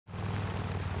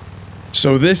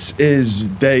So this is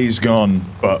Days Gone,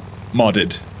 but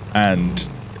modded, and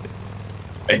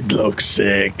it looks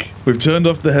sick. We've turned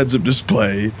off the heads-up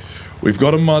display. We've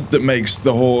got a mod that makes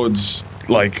the hordes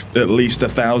like at least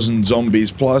 1,000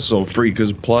 zombies plus or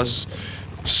freakers plus,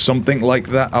 something like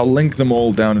that. I'll link them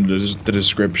all down in the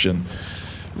description.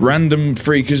 Random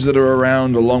freakers that are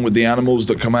around along with the animals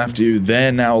that come after you,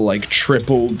 they're now like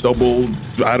triple, double,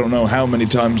 I don't know how many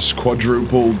times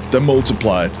quadruple, they're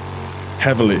multiplied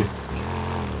heavily.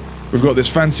 We've got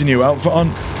this fancy new outfit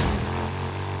on.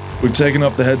 We've taken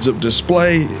off the heads-up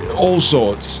display, all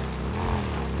sorts.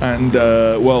 And,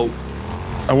 well,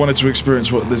 I wanted to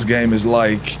experience what this game is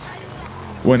like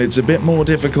when it's a bit more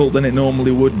difficult than it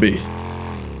normally would be.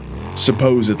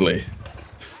 Supposedly.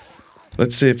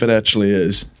 Let's see if it actually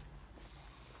is.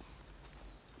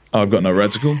 Oh, I've got no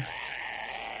reticle.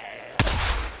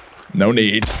 No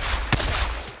need.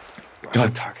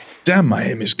 God damn, my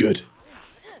aim is good.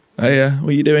 Hey, what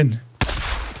are you doing?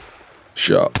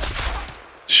 Shot.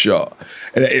 Shot.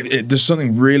 And there's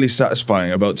something really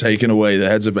satisfying about taking away the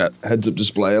heads-up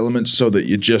display elements so that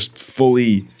you're just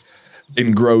fully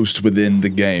engrossed within the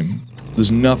game.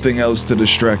 There's nothing else to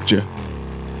distract you.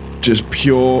 Just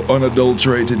pure,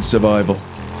 unadulterated survival.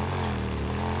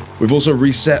 We've also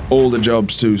reset all the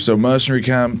jobs too, so mercenary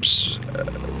camps,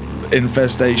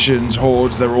 infestations,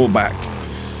 hordes, they're all back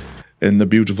in the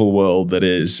beautiful world that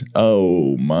is.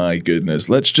 Oh my goodness.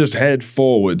 Let's just head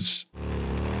forwards.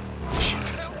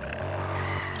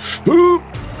 Oop!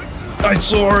 I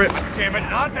saw it! Damn it,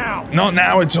 not now! Not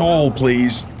now at all,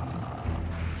 please.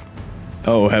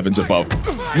 Oh, heavens above.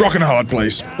 Rockin' a hard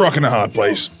place. Rockin' a hard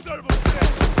place.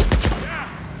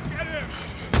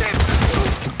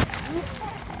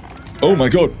 Oh my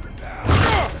god.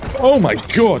 Oh my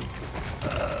god.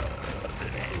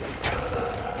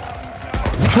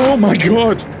 Oh my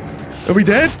god. Are we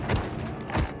dead?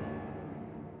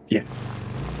 Yeah.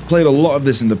 Played a lot of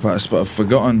this in the past, but I've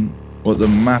forgotten what the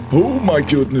map... Oh my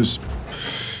goodness.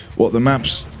 What the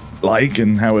map's like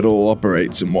and how it all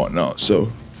operates and whatnot,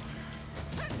 so...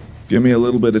 Give me a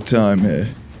little bit of time here.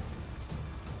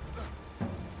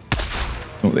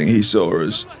 Don't think he saw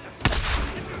us.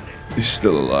 He's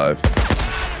still alive. Gotta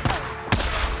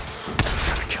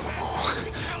kill them all.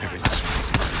 Every last one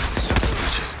is murdering sons of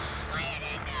bitches.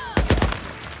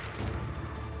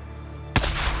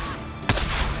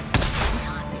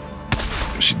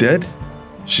 Is she dead?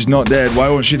 She's not dead. Why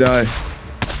won't she die?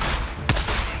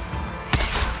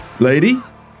 Lady?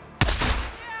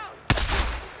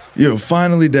 You're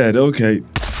finally dead. Okay.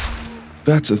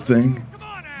 That's a thing.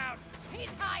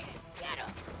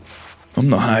 I'm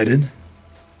not hiding.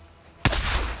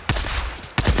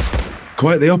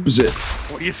 Quite the opposite.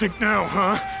 What do you think now,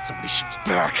 huh? Somebody shoots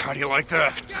back. How do you like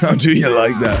that? How do you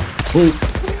like that? Oh.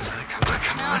 Come on,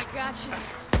 come on. I got you.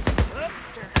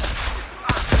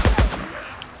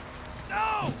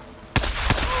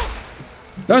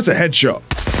 That's a headshot.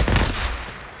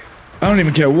 I don't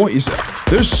even care what you say.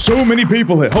 There's so many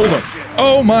people here. Hold on.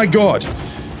 Oh my god.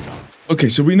 Okay,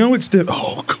 so we know it's oh, come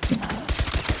on.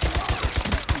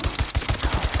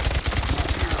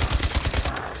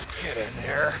 Get in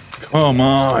there. Come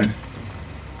on.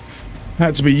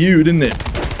 Had to be you, didn't it?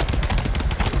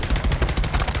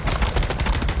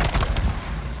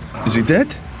 Is he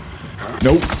dead?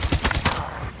 Nope.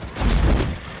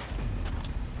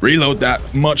 Reload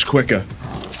that much quicker.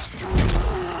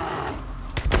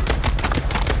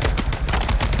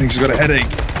 Thinks he's got a headache.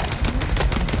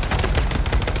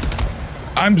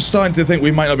 I'm starting to think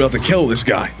we might not be able to kill this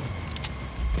guy.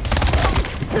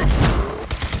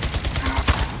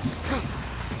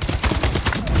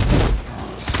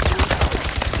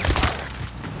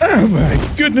 Oh my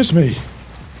goodness me.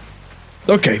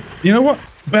 Okay, you know what?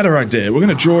 Better idea. We're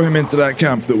gonna draw him into that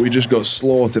camp that we just got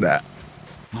slaughtered at.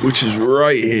 Which is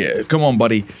right here. Come on,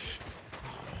 buddy.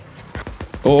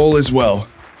 All is well.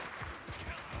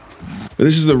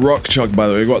 This is the rock chuck, by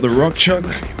the way. We've got the rock chuck,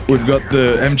 we've got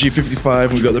the MG55,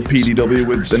 and we've got the PDW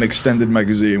with an extended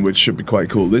magazine, which should be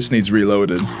quite cool. This needs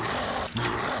reloaded.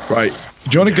 Right. Do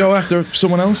you want to go after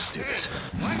someone else?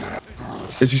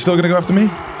 Is he still gonna go after me?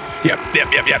 Yep.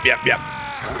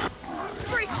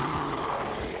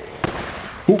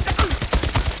 Ooh.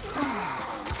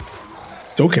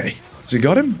 It's okay. Has he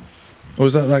got him? Or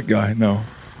was that guy? No.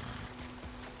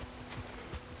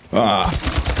 Ah.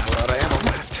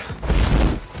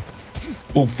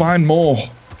 We'll find more. Now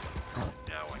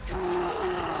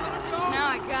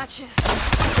I got you.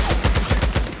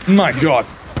 My god.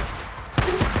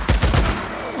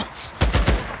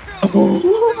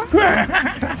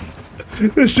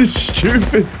 This is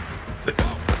stupid.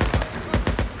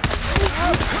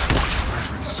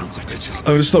 Sons of bitches. I'm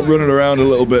gonna stop running around a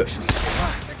little bit.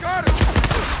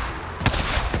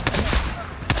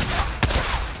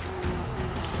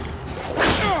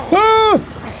 Ah!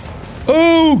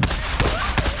 Oh!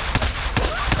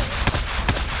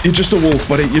 You're just a wolf,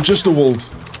 buddy. You're just a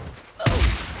wolf.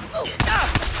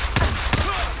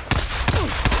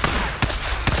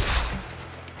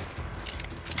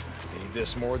 Need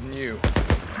this more than you.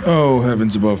 Oh,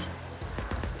 heavens above.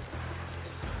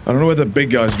 I don't know where the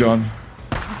big guy's gone.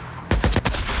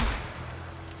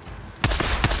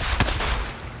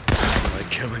 Like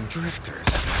killing drifters.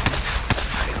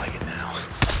 How do you like it now?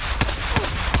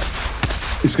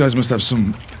 These guys must have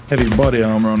some heavy body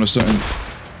armor on or something.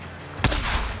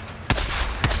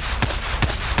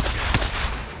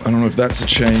 I don't know if that's a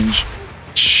change.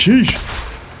 Sheesh.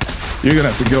 You're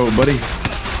gonna have to go, buddy.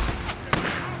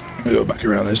 I'm gonna go back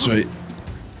around this way.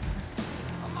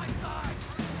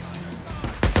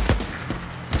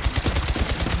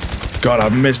 God,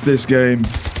 I've missed this game.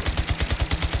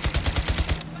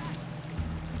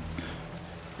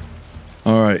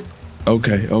 Alright.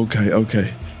 Okay.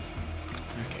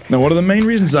 Now, one of the main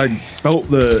reasons I felt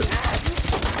the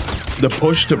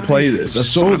push to play this, I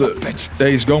saw that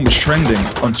Days Gone was trending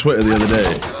on Twitter the other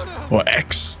day. Or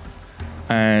X.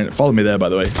 And follow me there, by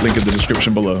the way. Link in the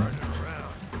description below.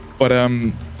 But,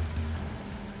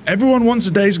 everyone wants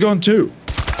a Days Gone too.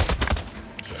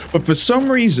 But for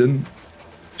some reason,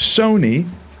 Sony,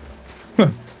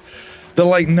 they're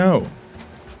like, no,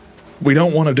 we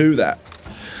don't want to do that.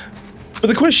 But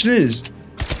the question is,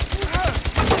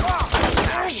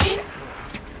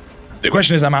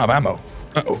 I'm out of ammo.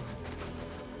 Uh-oh.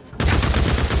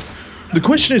 The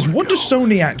question is, what does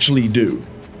Sony actually do?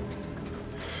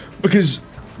 Because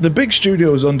the big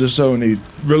studios under Sony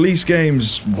release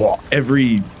games, what,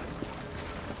 every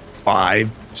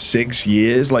 5-6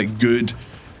 years, like good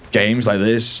games like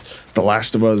this, The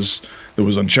Last of Us, there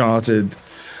was Uncharted.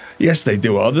 Yes, they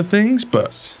do other things,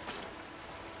 but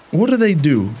what do they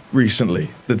do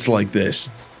recently that's like this?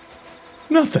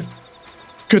 Nothing.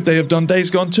 Could they have done Days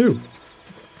Gone too?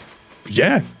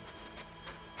 Yeah.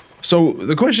 So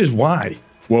the question is, why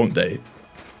won't they?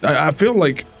 I feel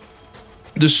like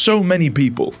there's so many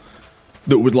people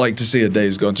that would like to see a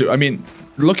Days Gone too. I mean,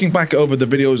 looking back over the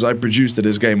videos I produced of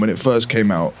this game when it first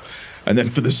came out, and then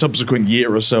for the subsequent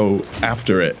year or so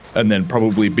after it, and then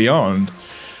probably beyond,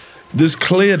 there's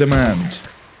clear demand.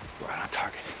 Right on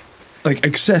target. Like,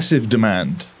 excessive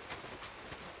demand.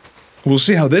 We'll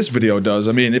see how this video does.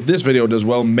 I mean, if this video does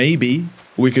well, maybe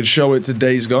we could show it to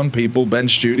Days Gone people,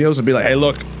 Bench Studios, and be like, hey,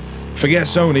 look, forget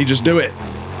Sony, just do it.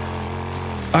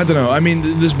 I don't know. I mean,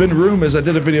 there's been rumors. I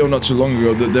did a video not too long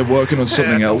ago that they're working on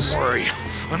something else. Don't worry.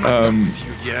 I'm not done with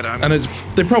you yet. And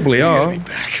they probably are.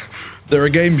 They're a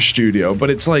game studio, but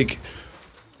it's like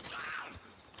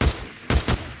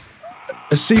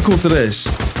a sequel to this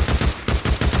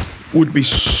would be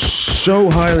so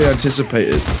highly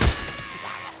anticipated.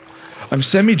 I'm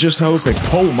just hoping.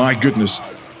 Oh my goodness.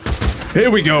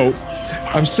 Here we go.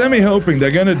 I'm hoping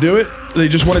they're gonna do it. They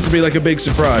just want it to be like a big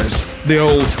surprise. The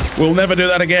old, we'll never do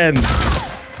that again.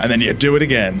 And then you do it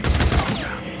again.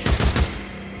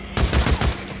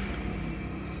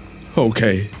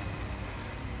 Okay.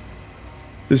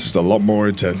 This is a lot more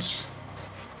intense.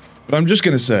 But I'm just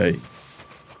gonna say,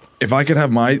 if I could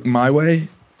have my way,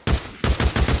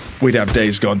 we'd have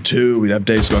Days Gone 2, we'd have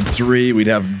Days Gone 3, we'd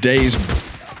have Days...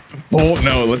 Oh,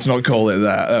 no, let's not call it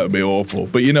that. That would be awful.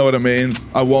 But you know what I mean?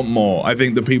 I want more. I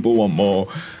think the people want more.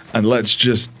 And let's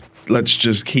just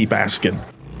keep asking.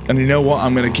 And you know what?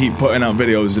 I'm gonna keep putting out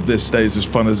videos if this stays as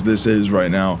fun as this is right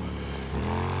now.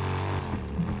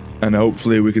 And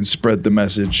hopefully we can spread the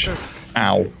message.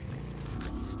 Ow.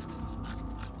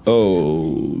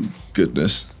 Oh,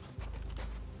 goodness.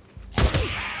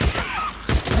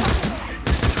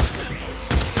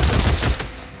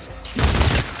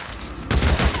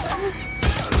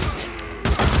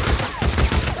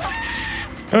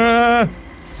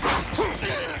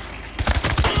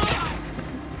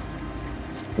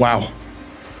 Wow.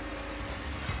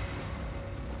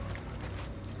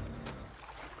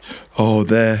 Oh,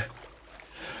 there.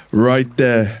 Right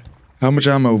there. How much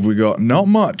ammo have we got? Not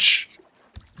much.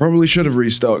 Probably should have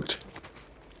restocked.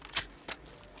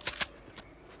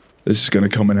 This is going to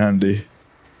come in handy.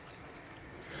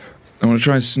 I want to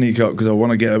try and sneak up because I want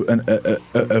to get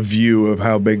a view of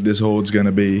how big this horde's going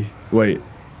to be. Wait.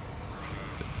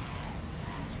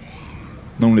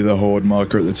 Normally the horde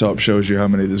marker at the top shows you how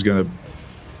many there's going to...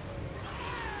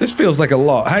 This feels like a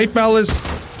lot. Hey, fellas!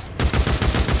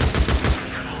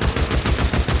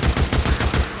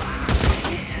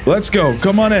 Let's go.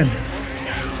 Come on in.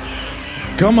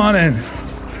 Come on in.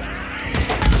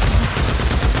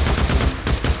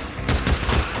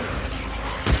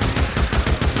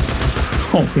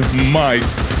 Oh my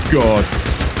god.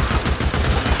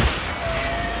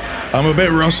 I'm a bit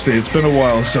rusty. It's been a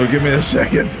while, so give me a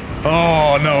second.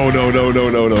 Oh, no.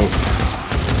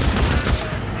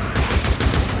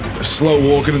 Slow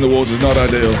walking in the water is not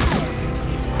ideal.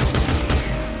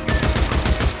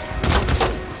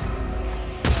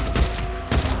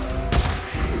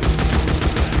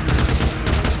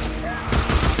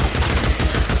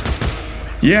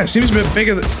 Yeah, seems a bit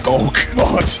bigger than... Oh,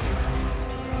 God.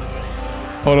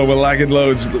 Hold on, we're lagging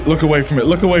loads. Look away from it.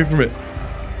 Look away from it.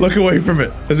 Look away from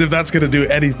it. As if that's going to do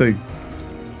anything.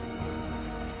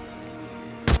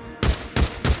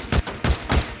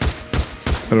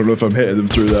 I don't know if I'm hitting them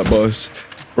through that, boss.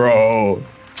 Bro,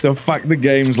 the fact the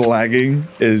game's lagging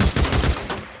is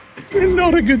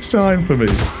not a good sign for me.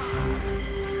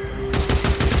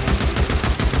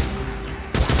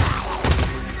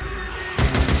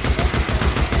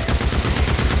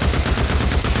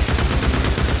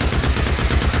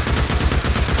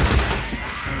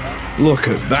 Look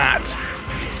at that.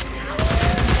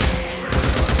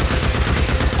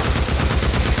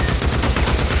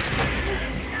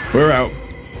 We're out.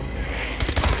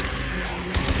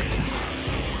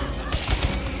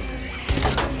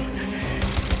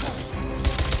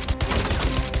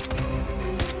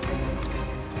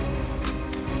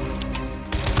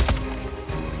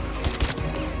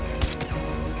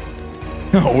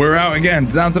 Oh, we're out again.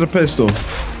 Down to the pistol.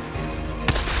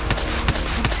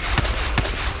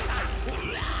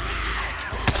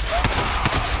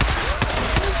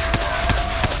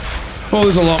 Oh,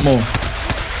 there's a lot more.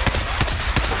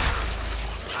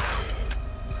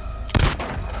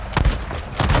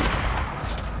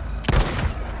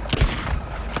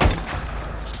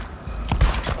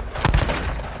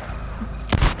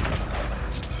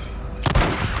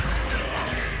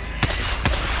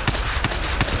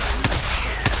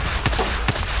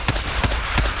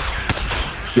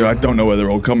 Dude, I don't know where they're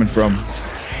all coming from.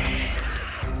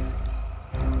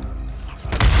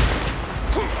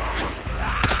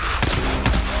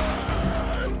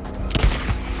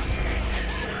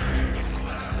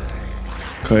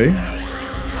 Okay.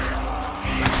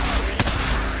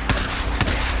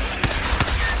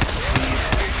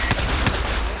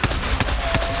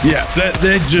 Yeah,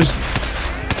 they're just...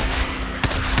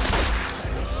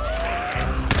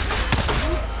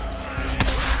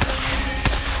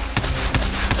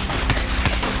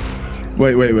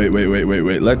 Wait.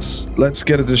 Let's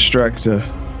get a distractor.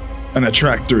 An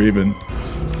attractor, even.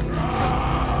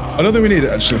 I don't think we need it,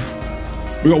 actually.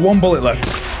 We got one bullet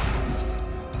left.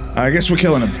 I guess we're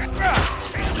killing him.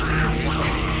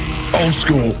 Old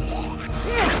school.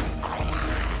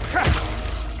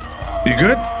 You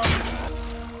good?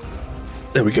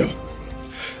 There we go.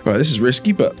 Alright, this is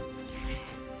risky, but...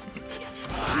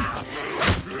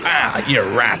 Ah, you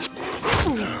rat.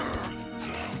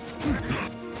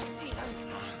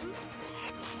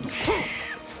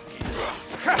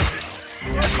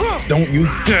 Don't you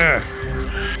dare!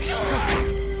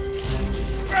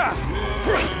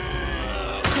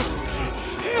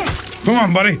 Come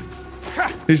on, buddy!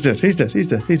 He's dead, he's dead,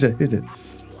 he's dead, he's dead, he's dead.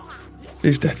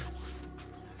 He's dead.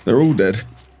 They're all dead.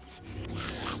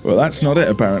 Well, that's not it,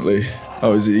 apparently.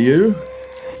 Oh, is it you?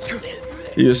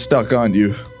 You're stuck, aren't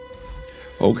you?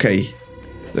 Okay.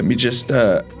 Let me just,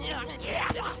 There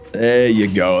you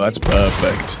go, that's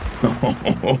perfect.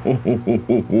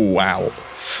 Wow.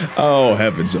 Oh,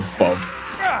 heavens above.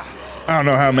 I don't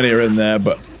know how many are in there,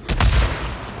 but...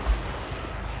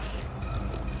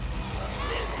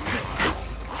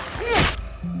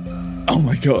 Oh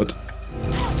my god.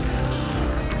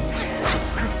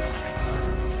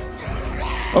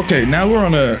 Okay, now we're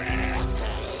on a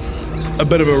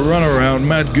bit of a runaround,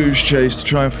 mad goose chase to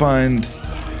try and find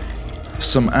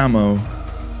some ammo.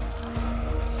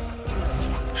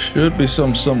 Should be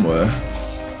some somewhere.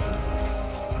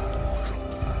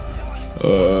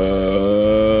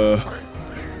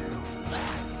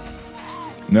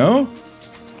 No?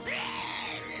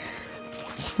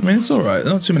 I mean, it's alright.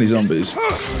 Not too many zombies.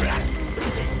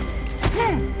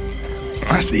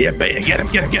 I see it, beta. Get him,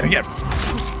 get him, get him, get him.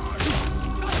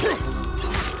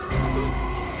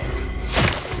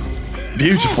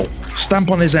 Beautiful.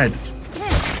 Stamp on his head.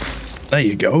 There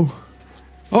you go.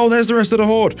 Oh, there's the rest of the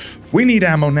horde. We need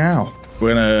ammo now.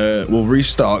 We'll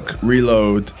restock,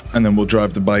 reload, and then we'll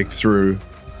drive the bike through.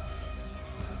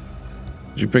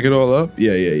 Did you pick it all up?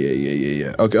 Yeah.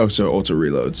 Okay, oh, so auto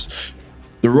reloads.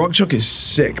 The rock chuck is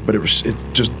sick, but it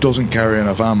just doesn't carry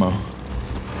enough ammo.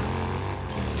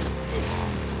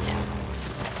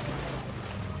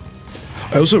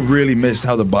 I also really missed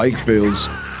how the bike feels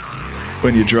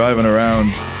when you're driving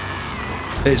around.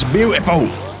 It's beautiful.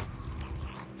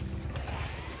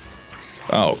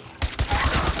 Oh.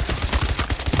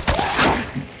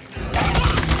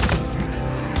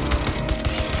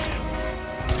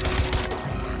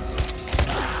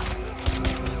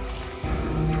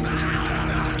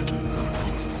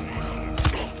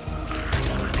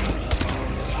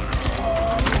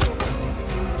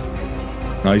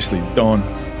 Nicely done.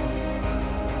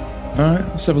 Alright,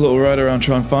 let's have a little ride around,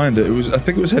 try and find it. I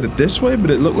think it was headed this way, but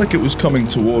it looked like it was coming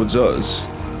towards us.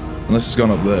 Unless it's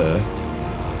gone up there.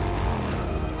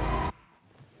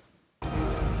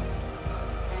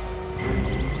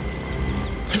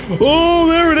 Oh,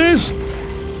 there it is!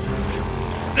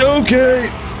 Okay.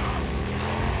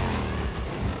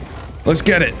 Let's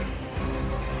get it.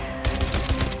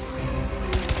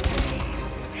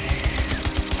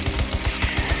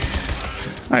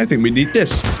 I think we need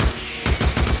this.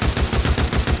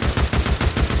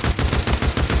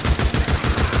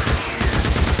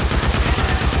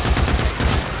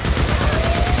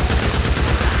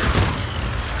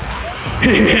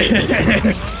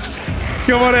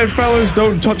 Come on in, fellas,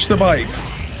 don't touch the bike.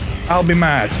 I'll be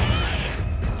mad.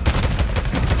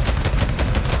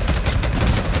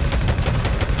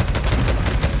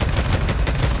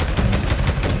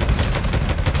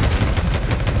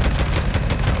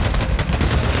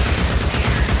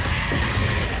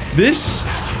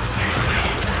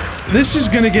 This is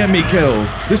gonna get me killed.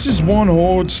 This is one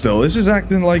horde still. This is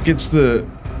acting like it's the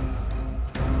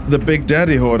Big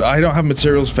Daddy horde. I don't have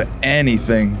materials for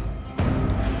anything.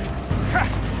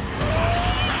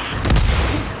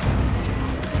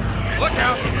 Look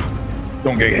out!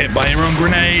 Don't get hit by your own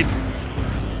grenade.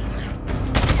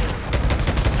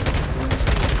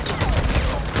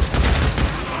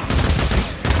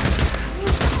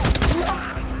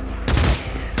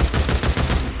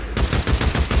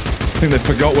 I think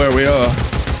they forgot where we are.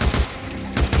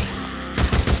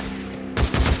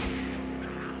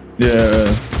 Yeah.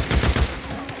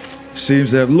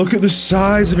 Seems they have. Look at the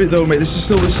size of it though, mate. This is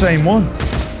still the same one.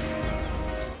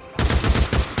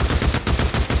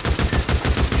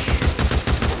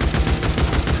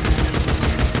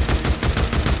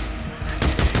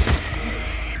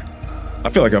 I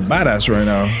feel like a badass right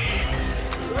now.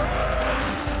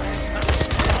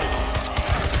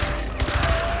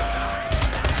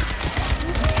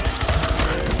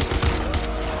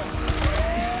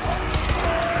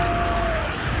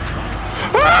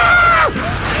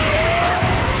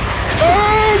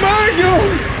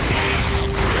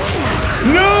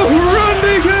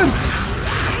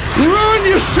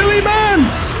 Silly man!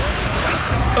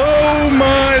 Oh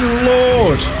my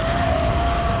lord!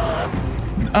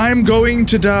 I'm going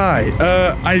to die.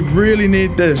 I really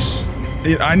need this.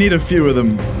 I need a few of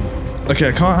them. Okay,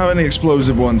 I can't have any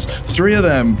explosive ones. 3 of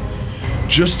them,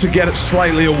 just to get it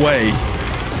slightly away.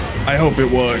 I hope it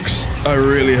works. I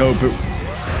really hope it...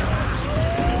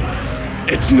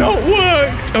 It's not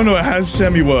worked! Oh no, it has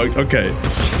semi-worked. Okay.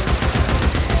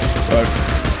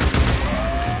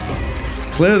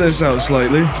 Clear this out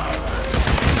slightly.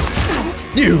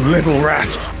 You little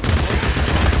rat!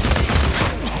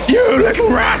 You little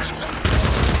rat!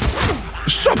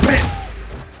 Stop it!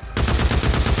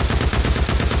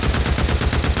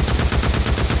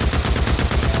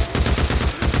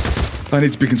 I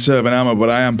need to be conserving ammo,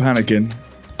 but I am panicking.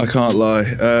 I can't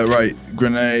lie. Right,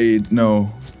 grenade.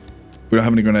 No. We don't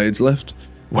have any grenades left?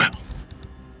 Well,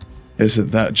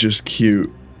 isn't that just cute?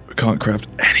 I can't craft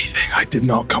anything. I did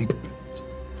not come prepared.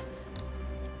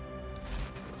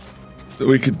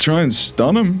 We could try and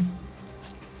stun him.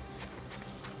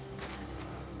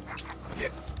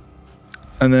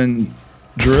 And then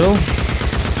drill.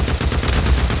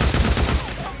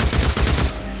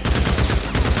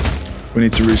 We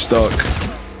need to restock.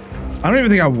 I don't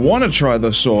even think I want to try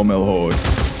the sawmill horde.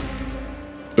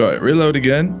 Right, reload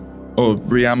again. Or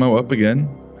re-ammo up again.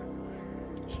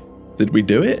 Did we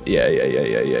do it?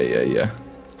 Yeah.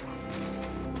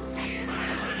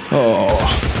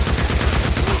 Oh.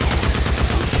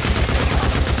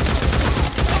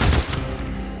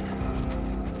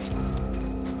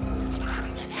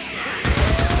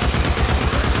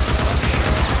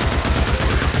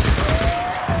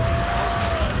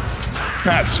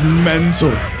 That's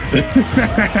mental.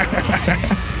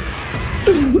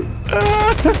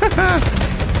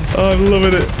 Oh, I'm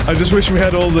loving it. I just wish we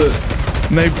had all the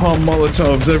napalm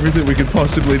molotovs, everything we could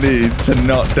possibly need to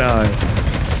not die.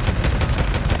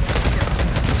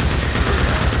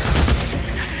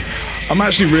 I'm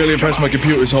actually really impressed my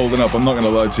computer's holding up, I'm not gonna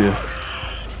lie to you.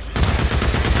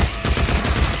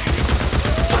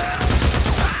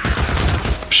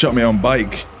 Shot me on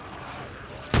bike.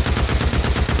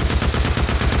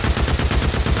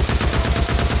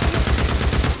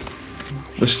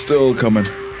 They're still coming.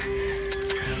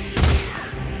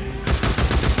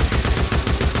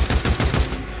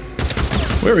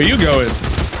 Where are you going?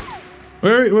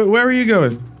 Where are you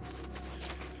going?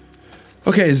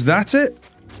 Okay, is that it?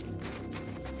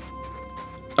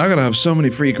 I gotta have so many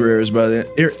freak ears by the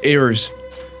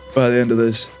by the end of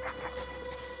this.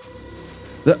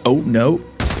 Oh no!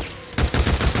 I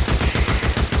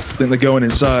think they're going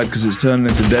inside because it's turning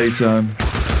into daytime.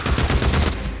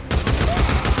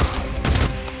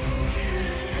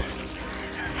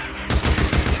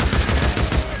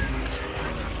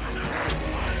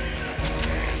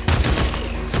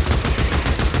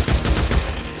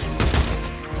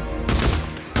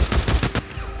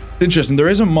 Interesting, there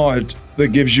is a mod that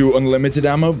gives you unlimited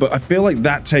ammo, but I feel like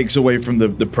that takes away from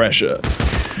the pressure.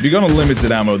 If you got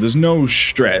unlimited ammo, there's no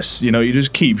stress, you know, you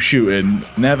just keep shooting,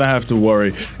 never have to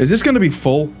worry. Is this gonna be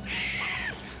full?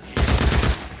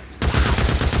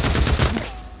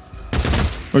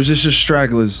 Or is this just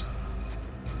stragglers?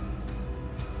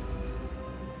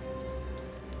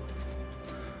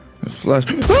 A flash.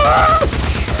 Ah!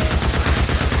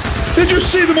 Did you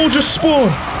see them all just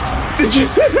spawn? Did you?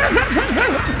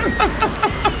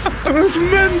 That's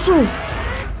mental!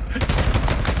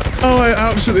 Oh, I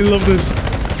absolutely love this.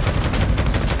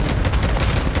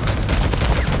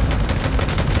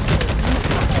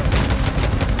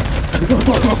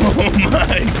 Oh my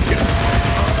god.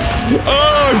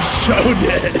 Oh, I'm so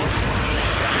dead.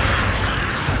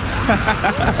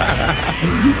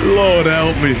 Lord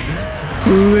help me.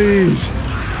 Please.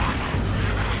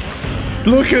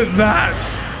 Look at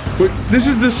that. Wait, this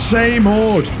is the same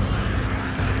horde.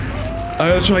 I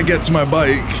gotta try and get to my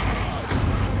bike.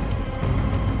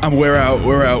 And we're out.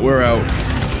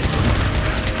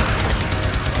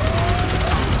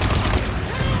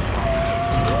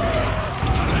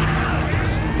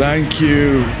 Thank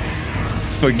you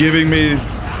for giving me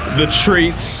the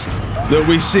treats that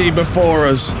we see before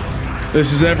us.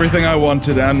 This is everything I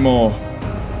wanted and more.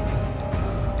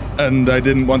 And I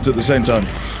didn't want it at the same time.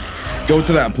 Go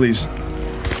to that, please.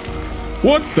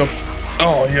 What the?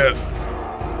 Oh, yeah.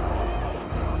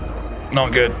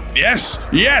 Not good. Yes!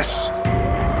 Yes!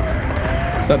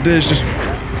 That deer's just...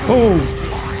 Oh!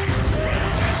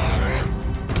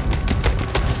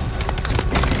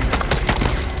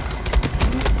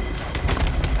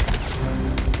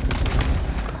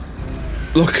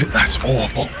 Look, that's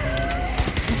awful.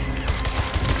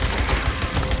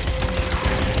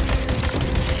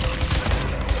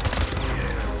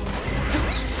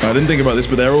 I didn't think about this,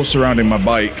 but they're all surrounding my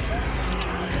bike.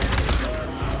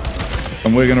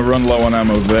 And we're gonna run low on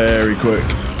ammo very quick.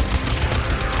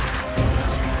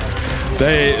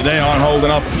 They aren't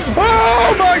holding up.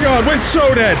 Oh my god, we're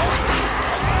so dead!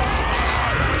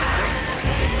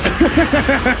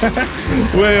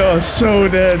 We are so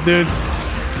dead, dude.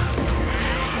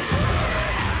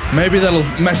 Maybe that'll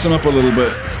mess them up a little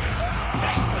bit.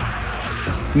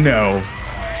 No.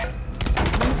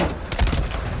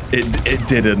 It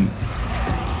didn't.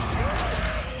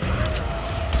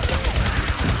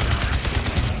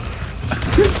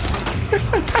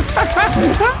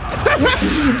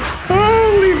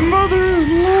 Holy mother of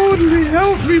lordly,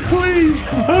 help me please!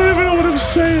 I don't even know what I'm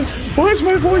saying. Why has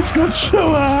my voice got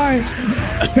so high?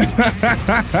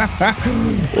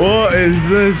 What is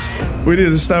this? We need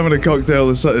a stamina cocktail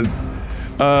or something.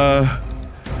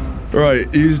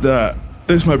 Right, use that.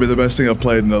 This might be the best thing I've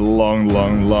played in a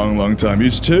long time.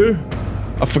 Use two?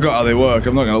 I forgot how they work,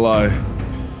 I'm not gonna lie.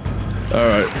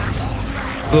 Alright.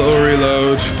 Little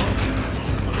reload.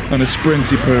 And a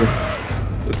sprinty poo.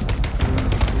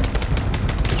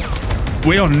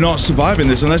 We are not surviving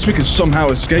this unless we can somehow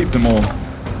escape them all.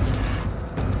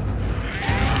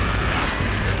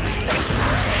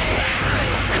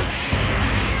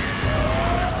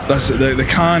 That's it, they're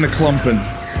kind of clumping.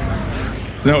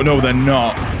 No, they're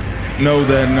not. No,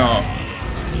 they're not.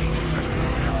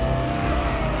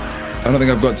 I don't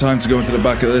think I've got time to go into the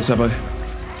back of this, have I?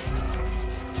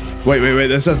 Wait,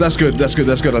 that's good, that's good.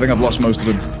 I think I've lost most of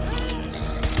them.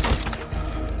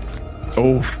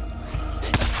 Oh.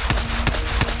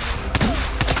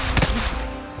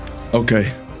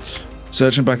 Okay.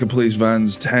 Searching back of police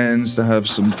vans tends to have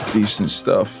some decent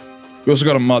stuff. We also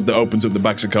got a mod that opens up the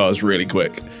backs of cars really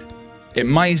quick. It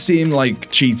might seem like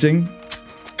cheating,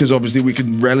 because obviously we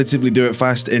can relatively do it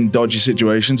fast in dodgy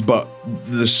situations, but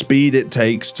the speed it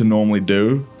takes to normally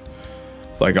do,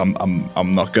 like I'm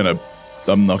not gonna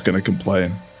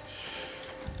complain.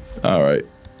 All right.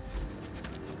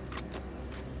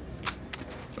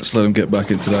 Let's let him get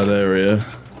back into that area.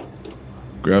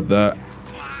 Grab that.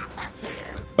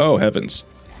 Oh, heavens.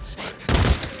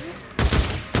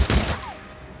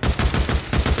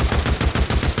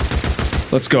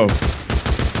 Let's go.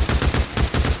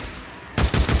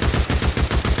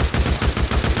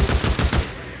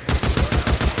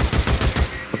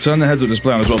 turn the heads-up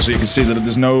display on as well so you can see that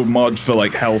there's no mod for,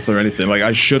 like, health or anything. Like,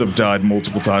 I should have died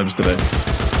multiple times today.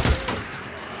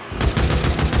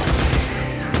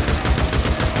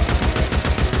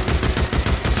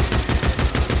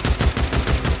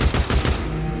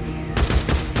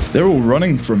 They're all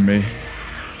running from me.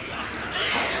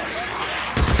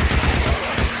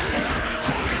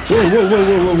 Whoa, whoa, whoa,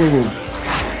 whoa, whoa, whoa, whoa.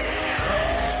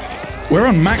 We're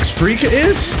on max freak it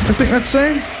is? I think that's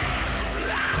saying?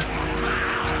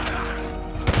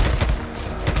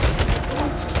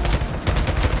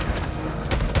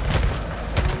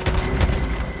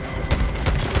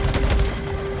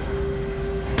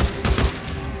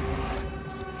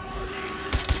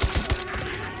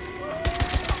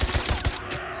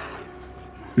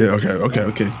 Yeah,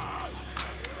 okay.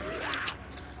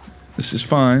 This is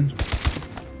fine.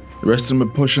 The rest of them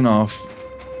are pushing off.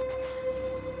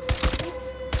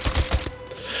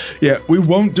 Yeah, we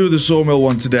won't do the sawmill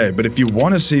one today, but if you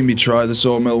want to see me try the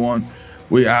sawmill one,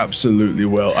 we absolutely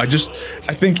will. I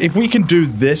think if we can do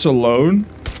this alone,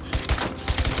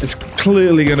 it's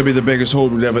clearly going to be the biggest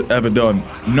horde we've ever done,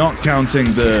 not counting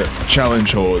the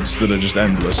challenge hordes that are just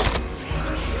endless.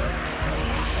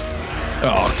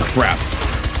 Oh, crap.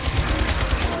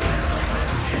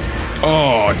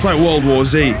 Oh, it's like World War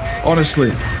Z,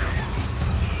 honestly.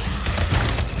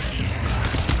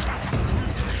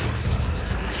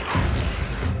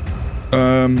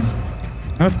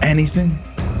 I don't have anything?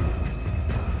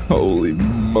 Holy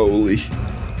moly.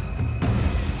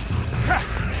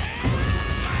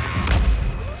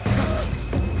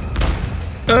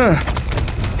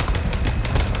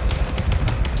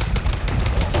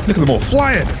 Look at them all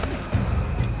flying.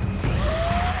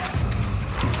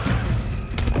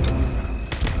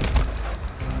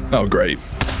 Oh, great.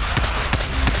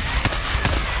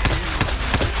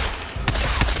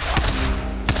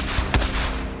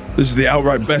 This is the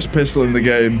outright best pistol in the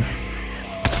game.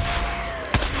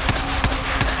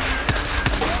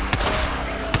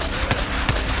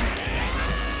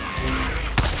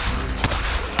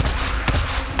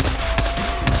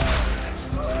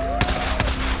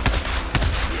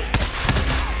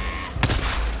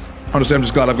 Honestly, I'm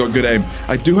just glad I've got good aim.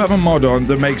 I do have a mod on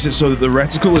that makes it so that the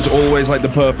reticle is always like the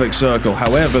perfect circle.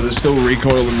 However, there's still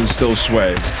recoil and there's still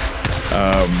sway.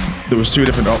 There was two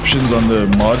different options on the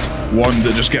mod. One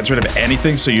that just gets rid of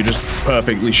anything, so you're just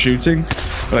perfectly shooting.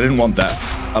 But I didn't want that.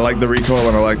 I like the recoil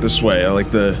and I like the sway. I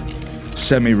like the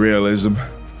semi-realism.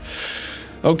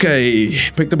 Okay,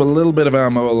 picked up a little bit of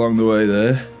ammo along the way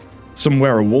there.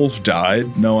 Somewhere a wolf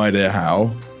died. No idea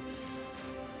how.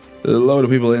 There's a load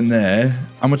of people in there.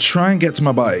 I'm gonna try and get to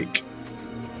my bike.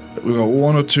 We've got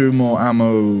one or two more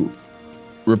ammo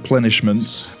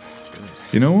replenishments.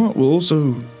 You know what? We'll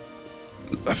also...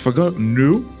 I forgot.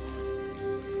 No?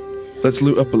 Let's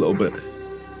loot up a little bit.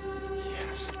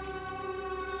 Yes.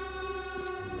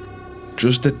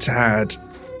 Just a tad.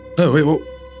 Oh, wait, what?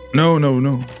 No.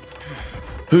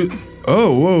 Who?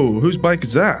 Oh, whoa. Whose bike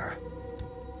is that?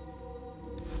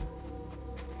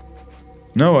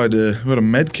 No idea. What a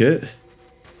med kit.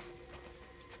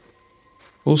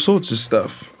 All sorts of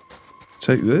stuff.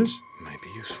 Take this. Might be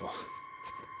useful.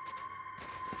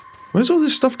 Where's all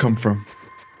this stuff come from?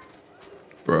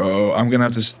 Bro, I'm gonna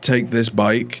have to take this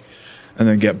bike and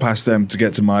then get past them to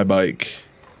get to my bike.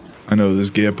 I know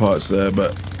there's gear parts there,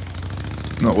 but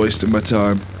not wasting my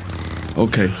time.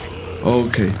 Okay.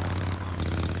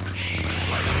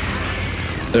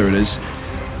 There it is.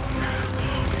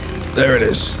 There it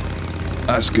is.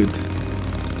 That's good.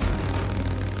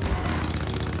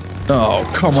 Oh,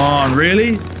 come on,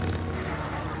 really?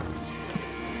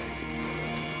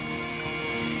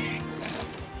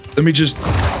 Let me just...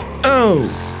 Oh!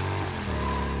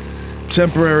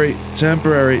 Temporary.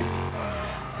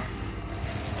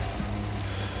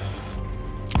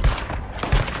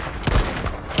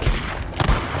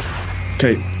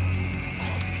 Okay.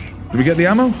 Did we get the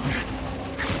ammo?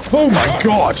 Oh my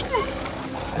god!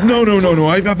 No. I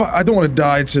don't want to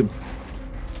die to...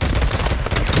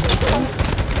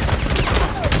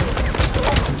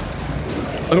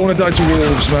 I don't want to die to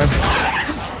wolves, man.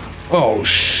 Oh,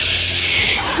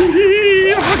 shh.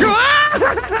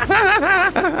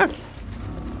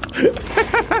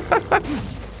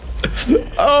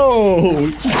 Oh,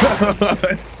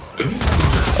 God.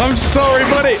 I'm sorry,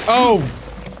 buddy. Oh,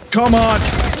 come on.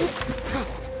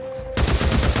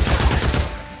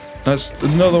 That's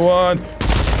another one.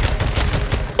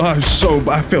 I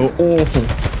feel awful.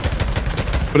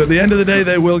 But at the end of the day,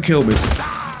 they will kill me.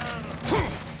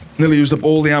 Nearly used up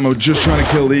all the ammo just trying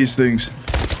to kill these things.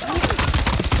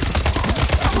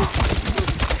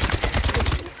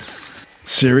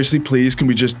 Seriously, please, can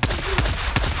we just...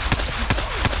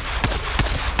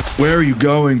 Where are you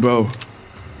going, Bo?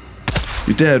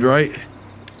 You're dead, right?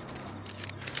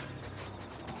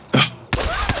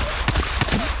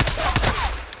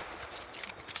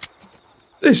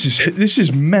 This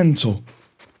is mental.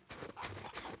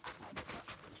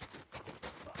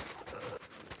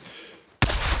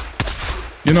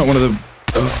 You're not one of the...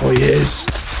 Oh, he is.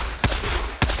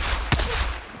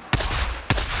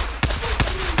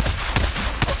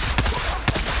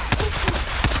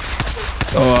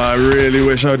 Oh, I really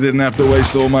wish I didn't have to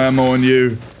waste all my ammo on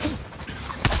you.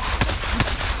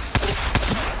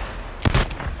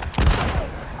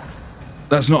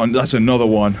 That's not... That's another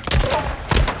one.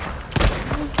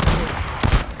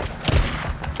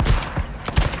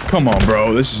 Come on,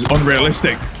 bro. This is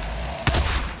unrealistic.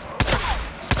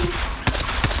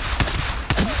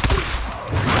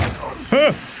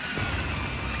 Huh.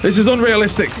 This is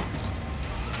unrealistic.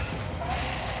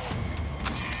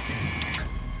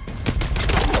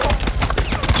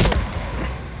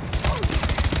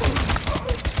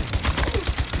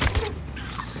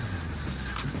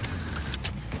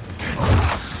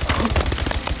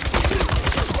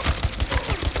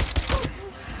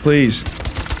 Please.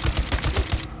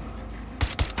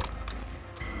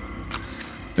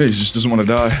 He just doesn't want to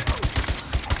die.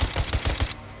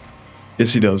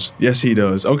 Yes, he does. Yes, he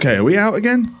does. Okay, are we out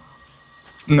again?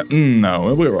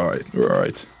 No, we're alright. We're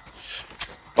alright.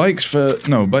 Bikes for...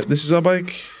 No, but this is our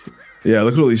bike? Yeah,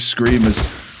 look at all these screamers.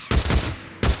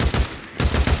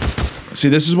 See,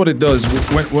 this is what it does.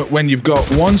 When you've got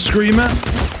one screamer,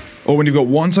 or when you've got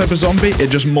one type of zombie,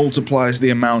 it just multiplies the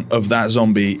amount of that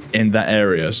zombie in that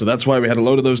area. So that's why we had a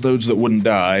load of those dudes that wouldn't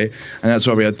die, and that's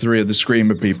why we had 3 of the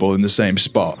screamer people in the same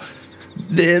spot.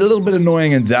 They're a little bit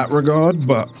annoying in that regard,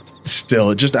 but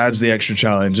still, it just adds the extra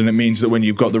challenge, and it means that when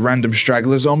you've got the random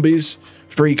straggler zombies,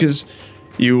 freakers,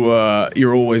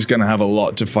 you're always gonna have a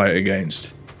lot to fight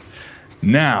against.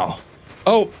 Now,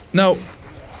 oh, no,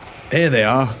 here they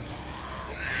are.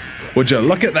 Would you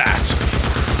look at that?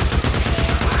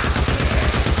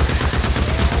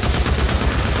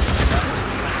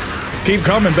 Keep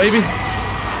coming, baby.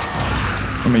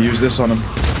 I'm gonna use this on him.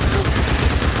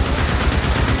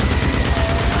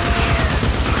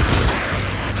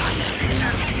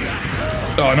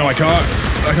 Oh no, I can't.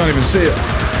 I can't even see it.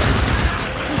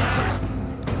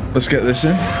 Let's get this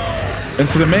in.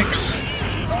 Into the mix.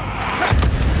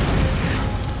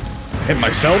 Hit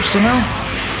myself somehow.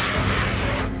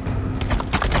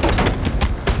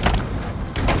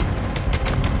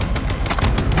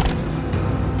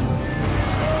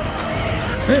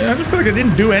 I just feel like I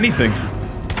didn't do anything.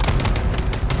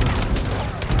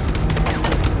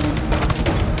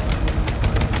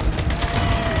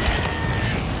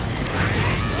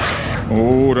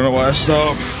 Oh, don't know why I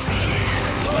stopped.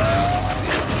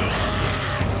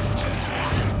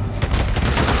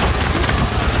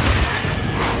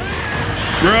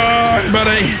 Run,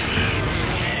 buddy!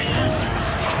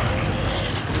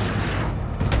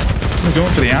 Am I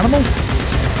going for the animal?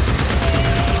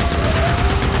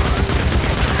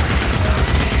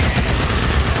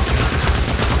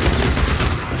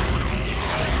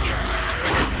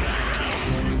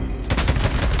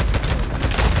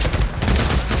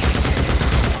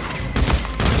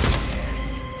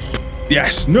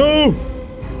 Yes! No!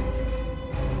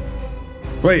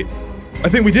 Wait, I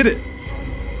think we did it.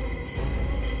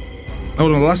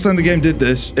 Hold on, the last time the game did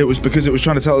this, it was because it was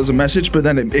trying to tell us a message, but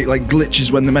then it like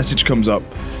glitches when the message comes up.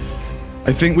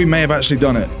 I think we may have actually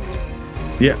done it.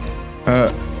 Yeah.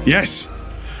 Yes!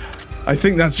 I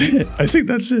think that's it. I think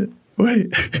that's it. Wait.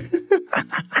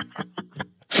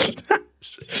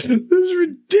 This is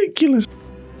ridiculous.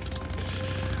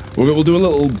 We'll do a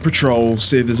little patrol,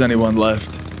 see if there's anyone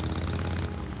left.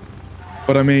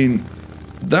 But I mean,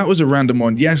 that was a random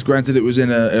one. Yes, granted it was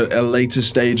in a later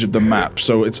stage of the map,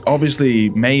 so it's obviously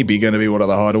maybe going to be one of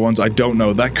the harder ones. I don't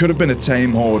know. That could have been a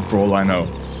tame horde for all I know.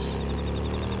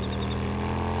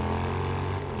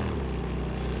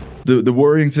 The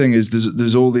worrying thing is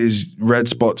there's all these red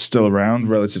spots still around,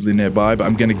 relatively nearby, but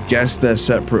I'm going to guess they're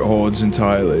separate hordes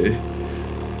entirely.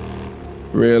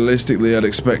 Realistically, I'd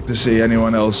expect to see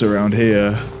anyone else around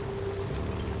here.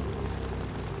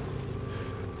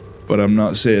 But I'm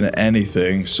not seeing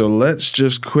anything, so let's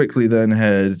just quickly then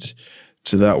head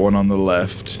to that one on the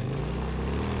left.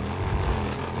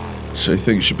 So I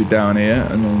think should be down here,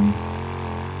 and then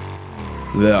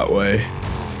that way.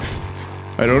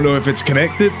 I don't know if it's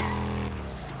connected,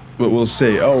 but we'll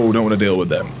see. Oh, don't want to deal with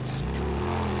them.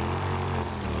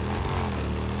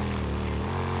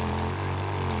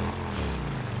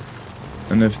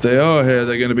 And if they are here,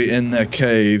 they're going to be in their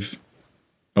cave.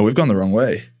 Oh, we've gone the wrong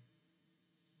way.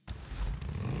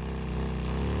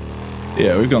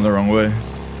 Yeah, we've gone the wrong way.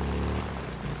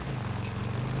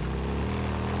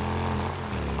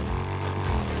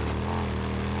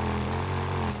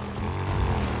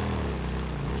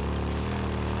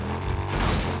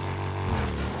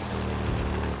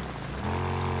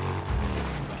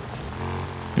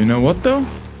 You know what though?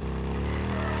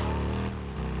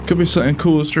 Could be something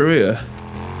cool through here.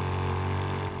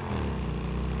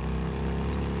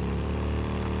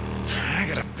 I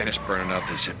gotta finish burning out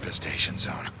this infestation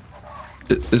zone.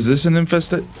 Is this an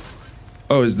infestation?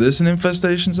 Oh, is this an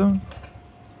infestation zone?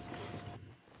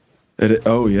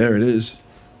 Oh yeah, it is.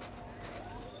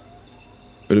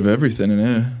 Bit of everything in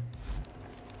here.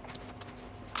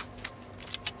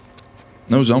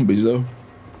 No zombies though.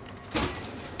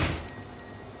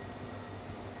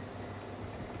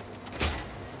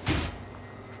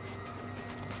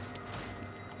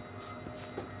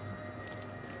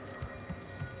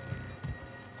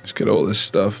 Let's get all this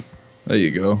stuff. There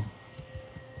you go.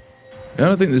 I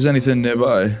don't think there's anything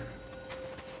nearby.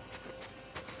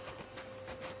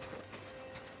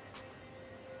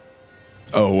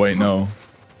 Oh wait, no.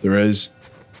 There is.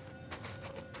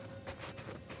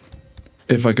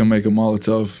 If I can make a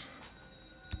Molotov.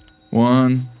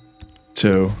 1,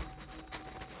 2.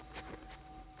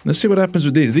 Let's see what happens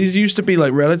with these. These used to be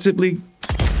like relatively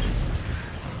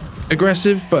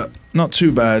aggressive, but not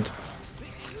too bad.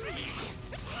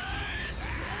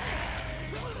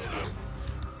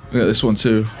 Look at this one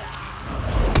too.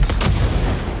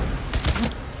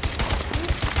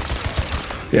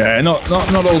 Yeah, not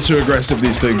all too aggressive,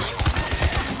 these things.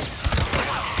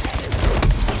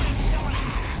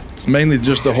 It's mainly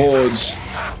just the hordes.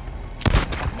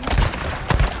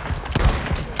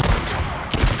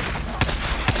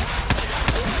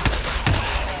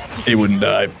 He wouldn't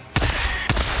die.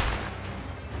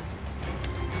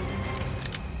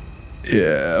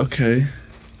 Yeah, okay.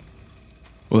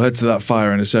 We'll head to that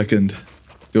fire in a second.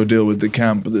 Go deal with the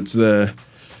camp that's there.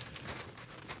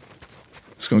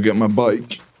 Just gonna get my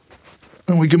bike.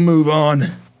 And we can move on.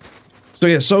 So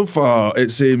yeah, so far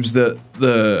it seems that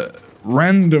the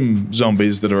random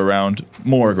zombies that are around,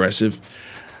 more aggressive.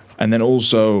 And then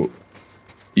also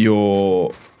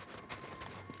your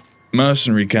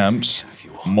mercenary camps,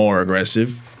 more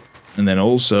aggressive. And then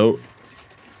also...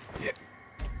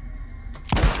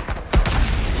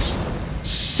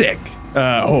 sick.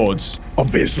 Hordes,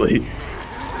 obviously.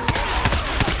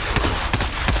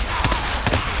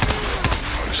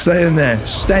 Stay in there.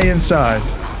 Stay inside.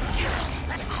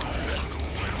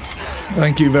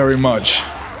 Thank you very much.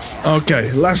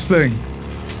 Okay, last thing.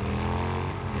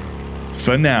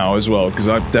 For now as well, because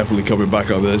I'm definitely coming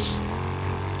back on this.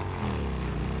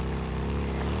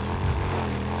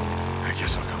 I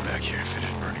guess I'll come back here and finish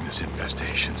burning this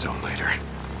infestation zone later.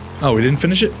 Oh, we didn't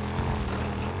finish it?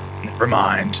 Never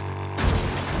mind.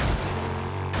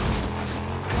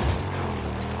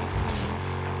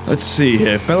 Let's see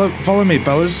here. Follow me,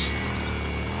 fellas.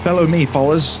 Follow me,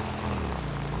 fellas.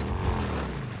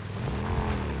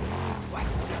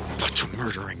 Bunch of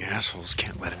murdering assholes.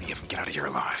 Can't let any of them get out of here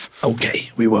alive. Okay,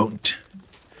 we won't.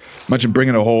 Imagine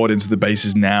bringing a horde into the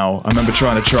bases now. I remember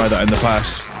trying that in the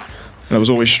past. And I was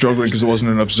always struggling because there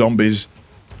wasn't enough zombies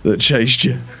that chased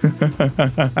you.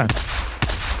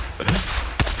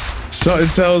 Something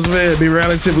tells me it'd be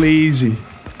relatively easy.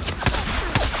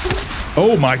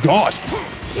 Oh my god!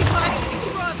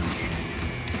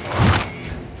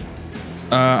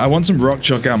 I want some rock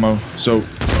chuck ammo, so...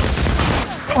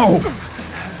 Oh!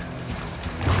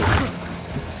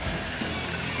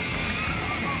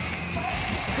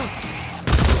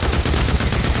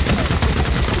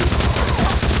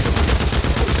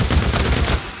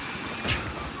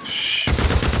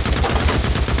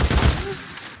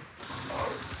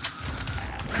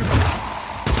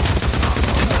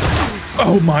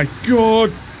 Oh my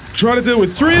god! Trying to deal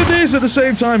with 3 of these at the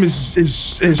same time is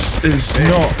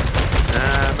not...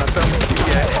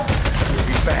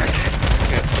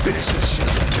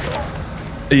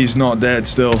 He's not dead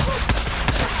still.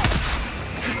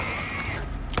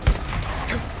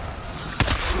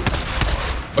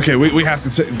 Okay, we have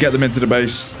to get them into the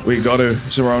base. We got to.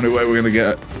 It's the only way we're gonna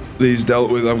get these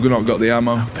dealt with. I've not got the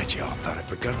ammo. I bet you all thought I'd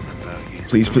forgotten about you.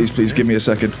 Please, please, please, give me a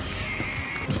second.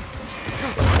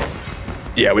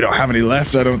 Yeah, we don't have any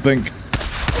left, I don't think.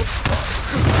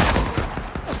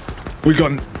 We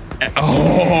got...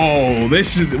 Oh,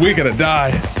 this is... We're gonna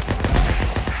die.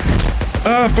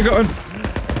 Ah, forgotten.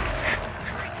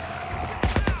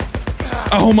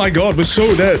 Oh my god, we're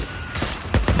so dead.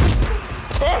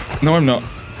 No, I'm not.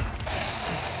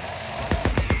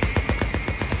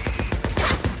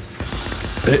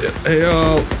 Hey,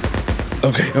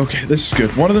 okay, okay, this is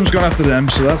good. One of them's gone after them,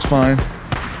 so that's fine.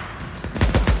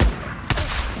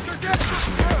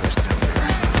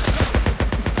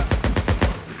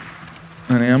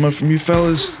 Any ammo from you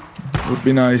fellas? Would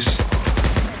be nice.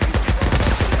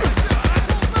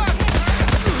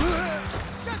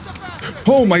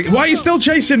 Oh my, why are you still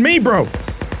chasing me, bro?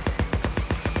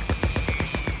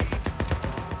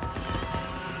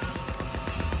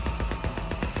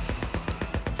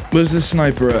 Where's the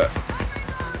sniper at?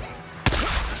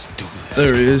 Let's do this.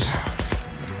 There he is.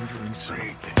 Murdering son of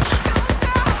a bitch.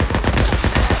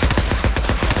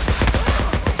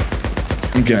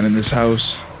 I'm getting in this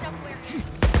house.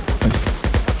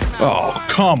 Oh,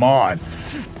 come on.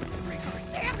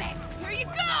 Damn it! Where you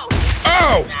go?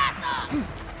 Oh!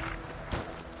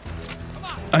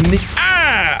 I need.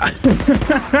 Ah!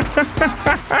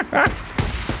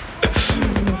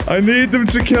 I need them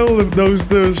to kill them, those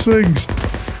things.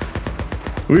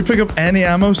 Will we pick up any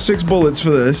ammo? 6 bullets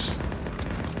for this.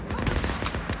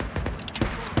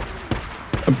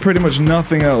 And pretty much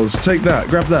nothing else. Take that.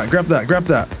 Grab that. Grab that. Grab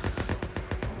that.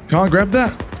 Can't grab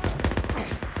that?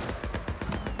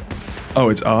 Oh,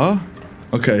 it's R?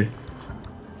 Okay.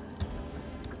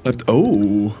 Left.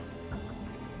 Oh.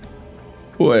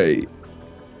 Wait.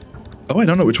 Oh, I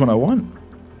don't know which one I want.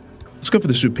 Let's go for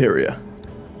the superior.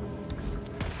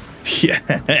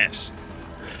 Yes.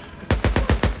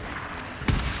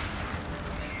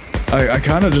 I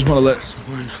kind of just want to let.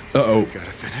 Uh-oh.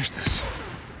 Gotta finish this.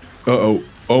 Uh-oh.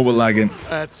 Oh, we're lagging.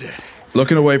 That's it.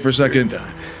 Looking away for a second.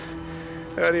 Done.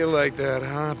 How do you like that,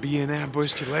 huh? Being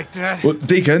ambushed, you like that? Well,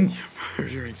 Deacon.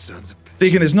 Murdering sons of bitches.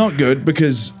 Deacon, it's not good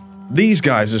because these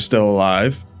guys are still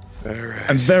alive. All right.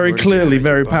 And very clearly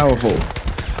very powerful.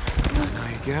 Now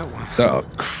you got one. Oh,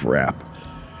 crap.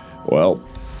 Well.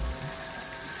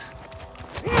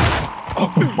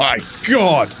 Oh my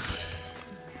god!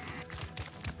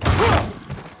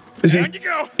 Is he? Down you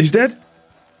go. He's dead?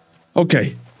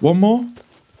 Okay, one more?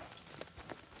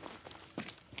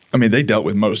 I mean, they dealt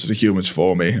with most of the humans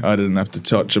for me. I didn't have to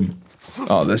touch them.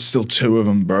 Oh, there's still 2 of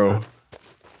them, bro.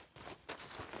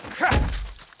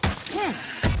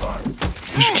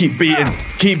 Just keep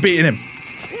beating him.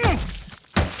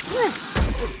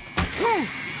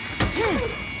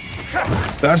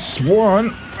 That's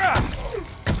one.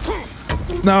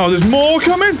 No, there's more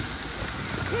coming.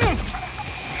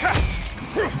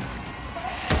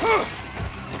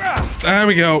 There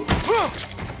we go.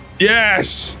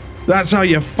 Yes! That's how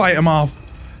you fight them off.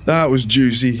 That was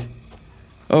juicy.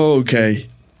 Okay.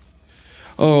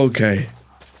 Okay.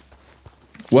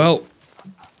 Well,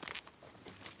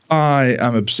 I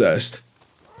am obsessed.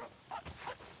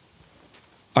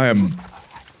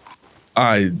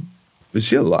 Is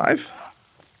he alive?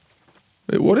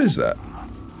 Wait, what is that?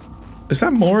 Is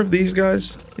that more of these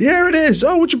guys? Yeah, it is.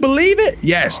 Oh, would you believe it?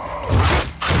 Yes.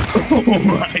 Oh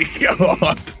my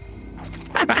god.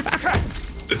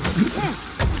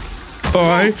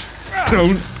 I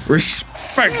don't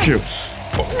respect you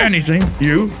for anything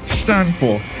you stand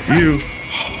for. You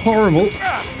horrible,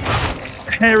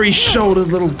 hairy-shouldered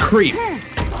little creep.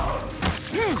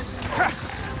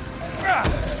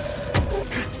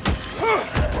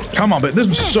 Come on, but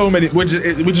there's so many. We're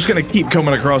just gonna keep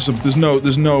coming across them. There's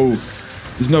no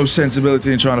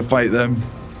sensibility in trying to fight them.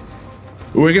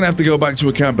 We're gonna have to go back to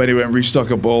a camp anyway and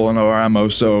restock up all on our ammo.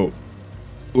 So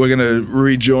we're gonna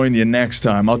rejoin you next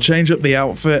time. I'll change up the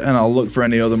outfit and I'll look for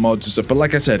any other mods and stuff. But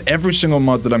like I said, every single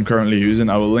mod that I'm currently using,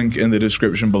 I will link in the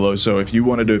description below. So if you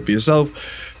want to do it for yourself,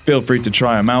 feel free to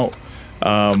try them out.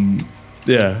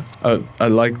 Yeah, I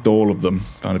liked all of them.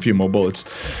 Found a few more bullets.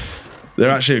 They're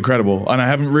actually incredible, and I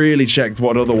haven't really checked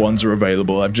what other ones are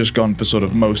available. I've just gone for sort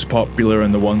of most popular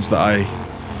and the ones that I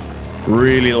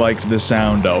really liked the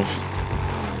sound of.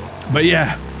 But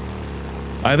yeah,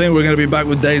 I think we're going to be back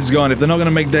with Days Gone. If they're not going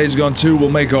to make Days Gone 2, we'll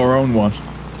make our own one.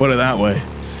 Put it that way.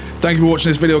 Thank you for watching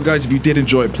this video, guys. If you did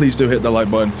enjoy it, please do hit the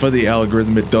like button for the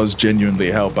algorithm. It does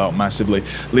genuinely help out massively.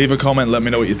 Leave a comment, let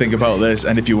me know what you think about this,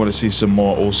 and if you want to see some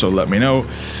more, also let me know.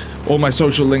 All my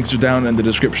social links are down in the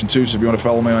description too, so if you want to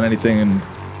follow me on anything and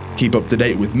keep up to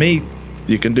date with me,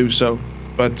 you can do so.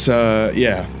 But,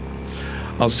 yeah.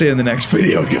 I'll see you in the next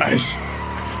video, guys.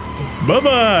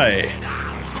 Bye-bye!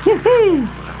 Woohoo!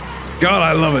 God,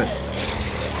 I love it.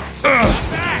 Ugh.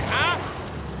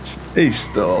 He's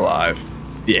still alive.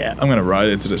 Yeah, I'm gonna ride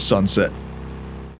into the sunset.